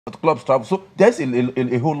clubs travel. So there's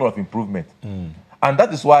a whole lot of improvement. And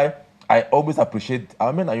that is why I always appreciate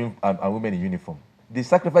our men and women in uniform. The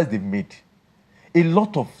sacrifice they've made. A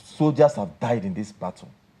lot of soldiers have died in this battle.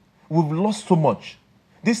 We've lost so much.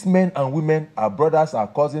 These men and women, our brothers, our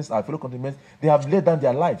cousins, our fellow countrymen, they have laid down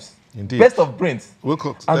their lives. Indeed. Best of brains.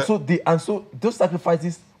 And so those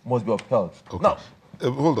sacrifices must be upheld. Okay. Now,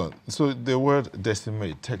 hold on. So the word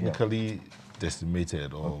decimate, technically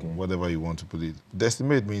decimated, or whatever you want to put it.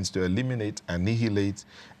 Decimate means to eliminate, annihilate,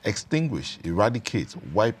 extinguish, eradicate,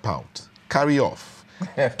 wipe out, carry off,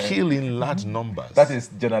 kill in large numbers. That is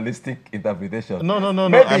journalistic interpretation. No.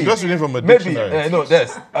 I'm just reading from a dictionary. No,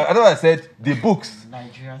 yes. I know I said the books.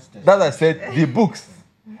 That I said the books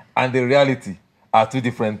and the reality are two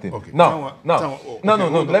different things. Okay. No.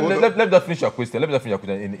 Let me just finish your question.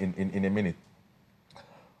 In a minute.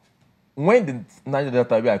 When the Niger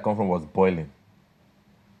Delta where I come from was boiling,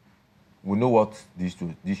 we know what these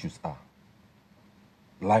issues are.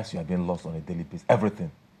 Lives are being lost on a daily basis.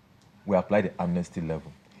 Everything. We apply the amnesty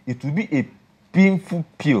level. It will be a painful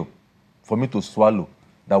pill for me to swallow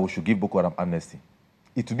that we should give Boko Haram amnesty.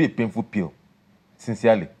 It will be a painful pill,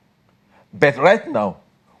 sincerely. But right now,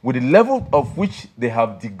 with the level of which they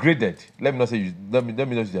have degraded, let me not say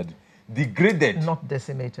degraded. Not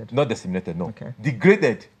decimated. Not decimated, no. Okay.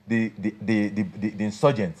 Degraded the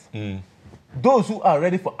insurgents. Those who are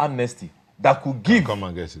ready for amnesty that could give a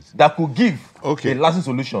lasting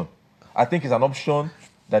solution, I think is an option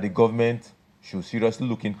that the government should seriously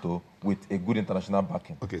look into with a good international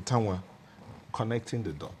backing. Okay, Tanwa, connecting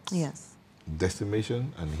the dots. Yes.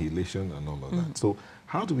 Decimation, annihilation, and all of that. So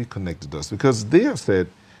how do we connect the dots? Because they have said,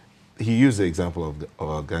 he used the example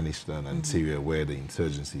of Afghanistan and Syria, where the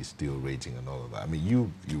insurgency is still raging and all of that. I mean,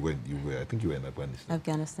 you were, I think you were in Afghanistan.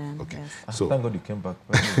 Afghanistan, okay. Yes. So, thank God you came back.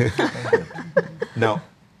 Now,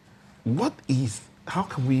 how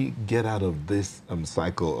can we get out of this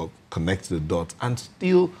cycle of connect the dots and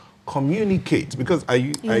still communicate? Because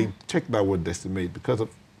I checked that word decimate because of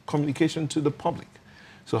communication to the public.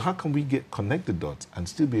 So how can we connect the dots and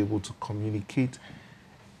still be able to communicate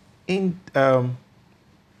in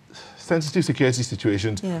sensitive security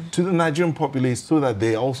situations to the Nigerian populace so that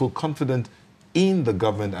they're also confident in the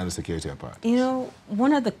government and the security apparatus? You know,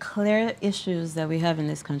 one of the clear issues that we have in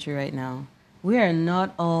this country right now, we are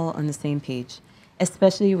not all on the same page,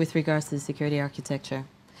 especially with regards to the security architecture.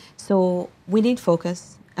 So we need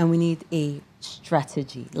focus and we need a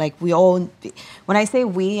strategy. Like when I say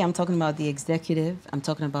we, I'm talking about the executive, I'm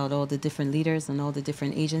talking about all the different leaders and all the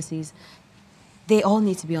different agencies. They all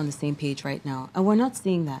need to be on the same page right now, and we're not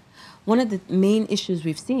seeing that. One of the main issues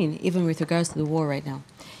we've seen, even with regards to the war right now,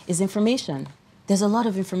 is information. There's a lot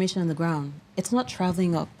of information on the ground. It's not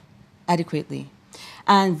traveling up adequately.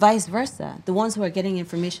 And vice versa, the ones who are getting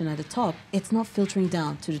information at the top, it's not filtering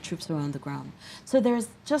down to the troops who are on the ground. So there's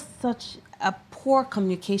just such a poor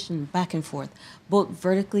communication back and forth, both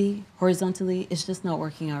vertically, horizontally. It's just not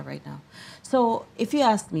working out right now. So if you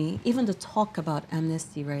ask me, even the talk about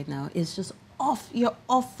amnesty right now is just you're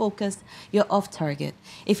off focus, you're off target.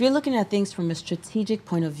 If you're looking at things from a strategic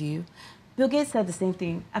point of view, Bill Gates said the same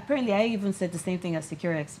thing. Apparently, I even said the same thing as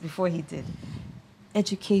Securex before he did.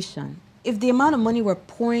 Education. If the amount of money we're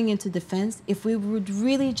pouring into defense, if we would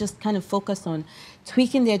really just kind of focus on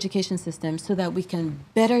tweaking the education system so that we can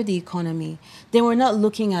better the economy, then we're not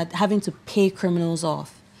looking at having to pay criminals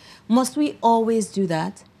off. Must we always do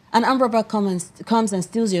that? An armed robber comes and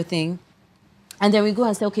steals your thing, and then we go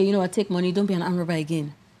and say, okay, you know what, take money, don't be an armed robber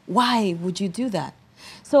again. Why would you do that?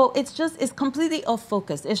 So it's completely off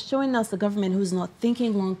focus. It's showing us a government who's not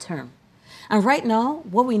thinking long term. And right now,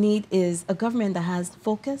 what we need is a government that has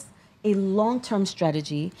focus, a long-term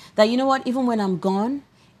strategy that, you know what, even when I'm gone,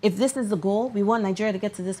 if this is the goal, we want Nigeria to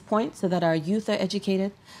get to this point so that our youth are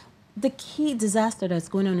educated. The key disaster that's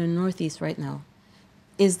going on in the Northeast right now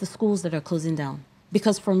is the schools that are closing down.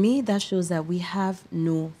 Because for me, that shows that we have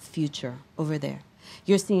no future over there.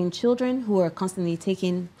 You're seeing children who are constantly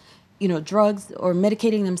taking, drugs or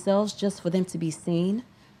medicating themselves just for them to be sane.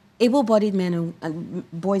 Able-bodied men and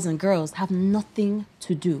boys and girls have nothing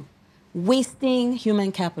to do, wasting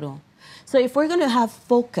human capital. So if we're going to have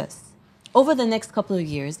focus over the next couple of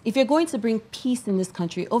years, if you're going to bring peace in this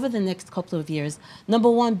country over the next couple of years, number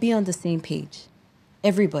one, be on the same page,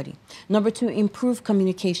 everybody. Number two, improve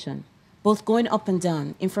communication, both going up and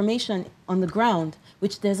down. Information on the ground,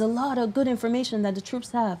 which there's a lot of good information that the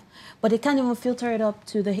troops have, but they can't even filter it up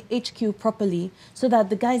to the HQ properly so that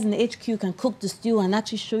the guys in the HQ can cook the stew and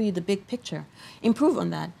actually show you the big picture. Improve on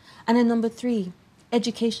that. And then number three,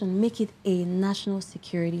 education, make it a national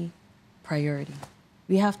security priority.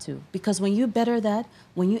 We have to. Because when you better that,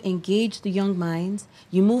 when you engage the young minds,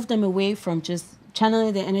 you move them away from just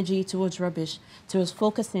channeling their energy towards rubbish, towards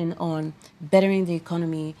focusing on bettering the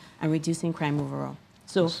economy and reducing crime overall.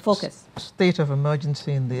 So focus. State of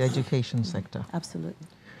emergency in the education sector. Absolutely.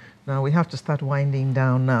 Now, we have to start winding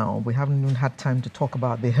down now. We haven't even had time to talk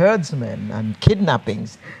about the herdsmen and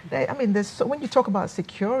kidnappings. I mean, when you talk about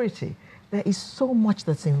security, there is so much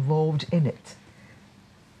that's involved in it.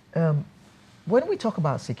 When we talk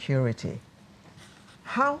about security,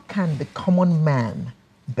 how can the common man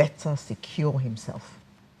better secure himself?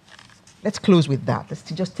 Let's close with that. Let's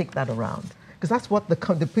just take that around. Because that's what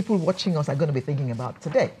the people watching us are going to be thinking about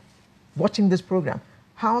today, watching this program.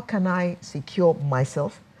 How can I secure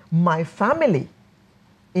myself, my family,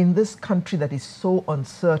 in this country that is so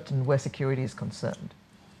uncertain where security is concerned?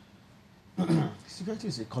 Security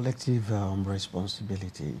is a collective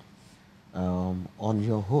responsibility. On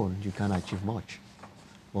your own, you can't achieve much.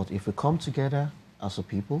 But if we come together as a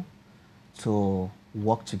people to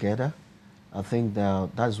work together, I think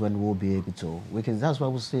that's when we'll be able to. That's why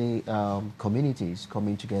we say communities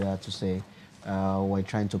coming together to say we're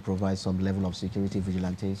trying to provide some level of security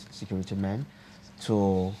vigilantes, security men,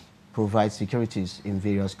 to provide securities in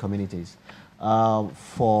various communities.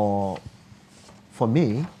 For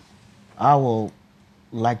me, I will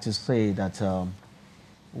like to say that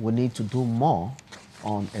we need to do more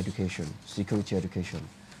on education, security education.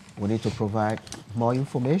 We need to provide more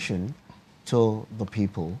information to the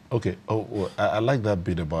people. Okay, I like that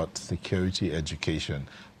bit about security education,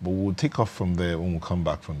 but we'll take off from there when we come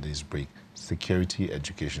back from this break. Security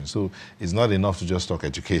education. So it's not enough to just talk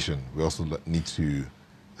education. We also need to,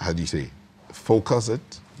 how do you say, focus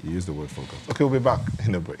it? You use the word focus. Okay, we'll be back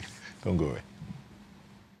in a break. Don't go away.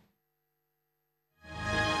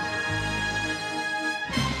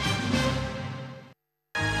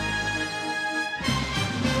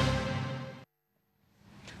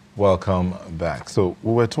 Welcome back. So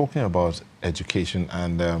we were talking about education,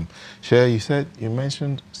 and Cher, you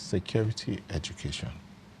mentioned security education.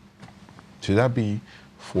 Should that be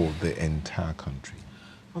for the entire country?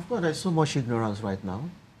 Of course, there's so much ignorance right now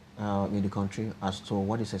in the country as to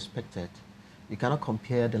what is expected. You cannot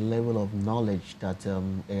compare the level of knowledge that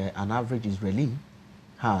an average Israeli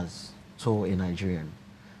has to a Nigerian.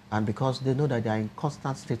 And because they know that they are in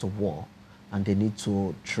constant state of war, and they need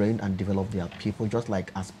to train and develop their people, just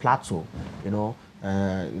like as Plato,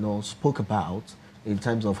 spoke about in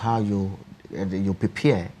terms of how you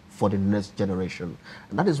prepare for the next generation.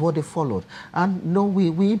 And that is what they followed. And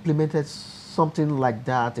we implemented something like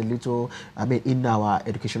that a little, in our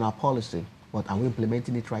educational policy. But are we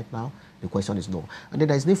implementing it right now? The question is no. And then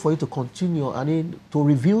there's need for you to continue, to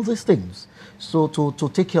reveal these things. So to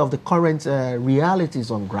take care of the current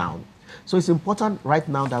realities on ground. So it's important right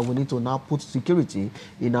now that we need to now put security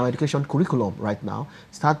in our education curriculum right now.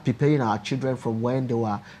 Start preparing our children from when they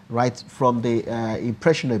were right from the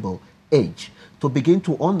impressionable age to begin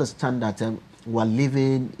to understand that we're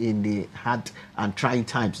living in the hard and trying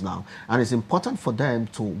times now. And it's important for them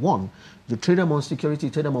to, one, you train them on security,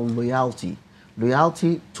 train them on loyalty.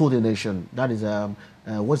 Loyalty to the nation. That is,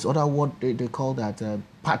 what's the other word they call that?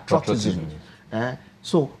 Patriotism.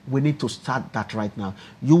 So we need to start that right now.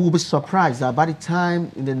 You will be surprised that by the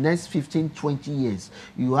time in the next 15, 20 years,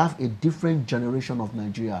 you have a different generation of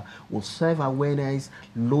Nigeria will serve awareness,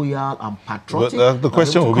 loyal and patriotic. But the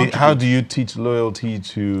question will be, how do you teach loyalty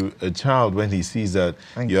to a child when he sees that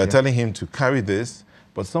you are telling him to carry this,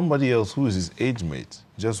 but somebody else who is his age mate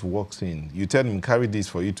just walks in. You tell him, carry this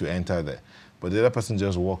for you to enter there, but the other person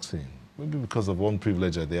just walks in, maybe because of one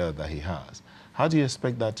privilege or the other that he has. How do you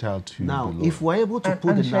expect that child to now, if we're able to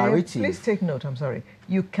put the narrative... Please take note, I'm sorry.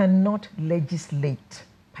 You cannot legislate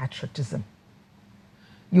patriotism.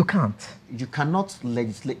 You can't. You cannot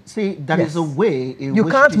legislate. See, there is a way in you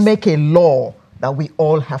which... You can't make a law that we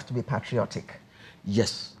all have to be patriotic.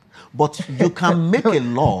 Yes. But you can make a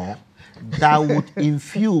law that would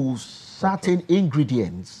infuse certain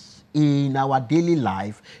ingredients in our daily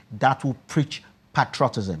life that will preach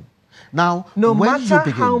patriotism. Now, no matter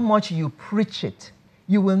how much you preach it,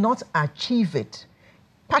 you will not achieve it.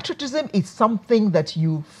 Patriotism is something that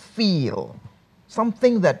you feel,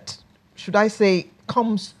 something that, should I say,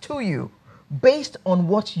 comes to you based on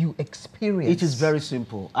what you experience. It is very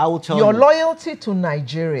simple. I will tell you. Your loyalty to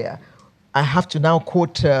Nigeria, I have to now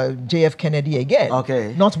quote J.F. Kennedy again.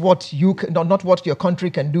 Okay. Not what your country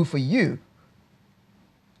can do for you,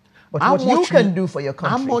 but what you can do for your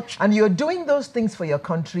country. And you're doing those things for your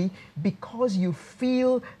country because you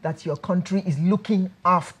feel that your country is looking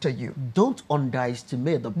after you. Don't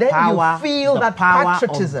underestimate the power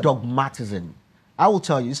of dogmatism. I will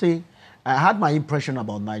tell you, see, I had my impression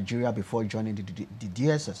about Nigeria before joining the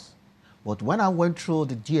DSS. But when I went through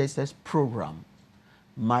the DSS program,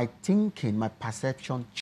 my thinking, my perception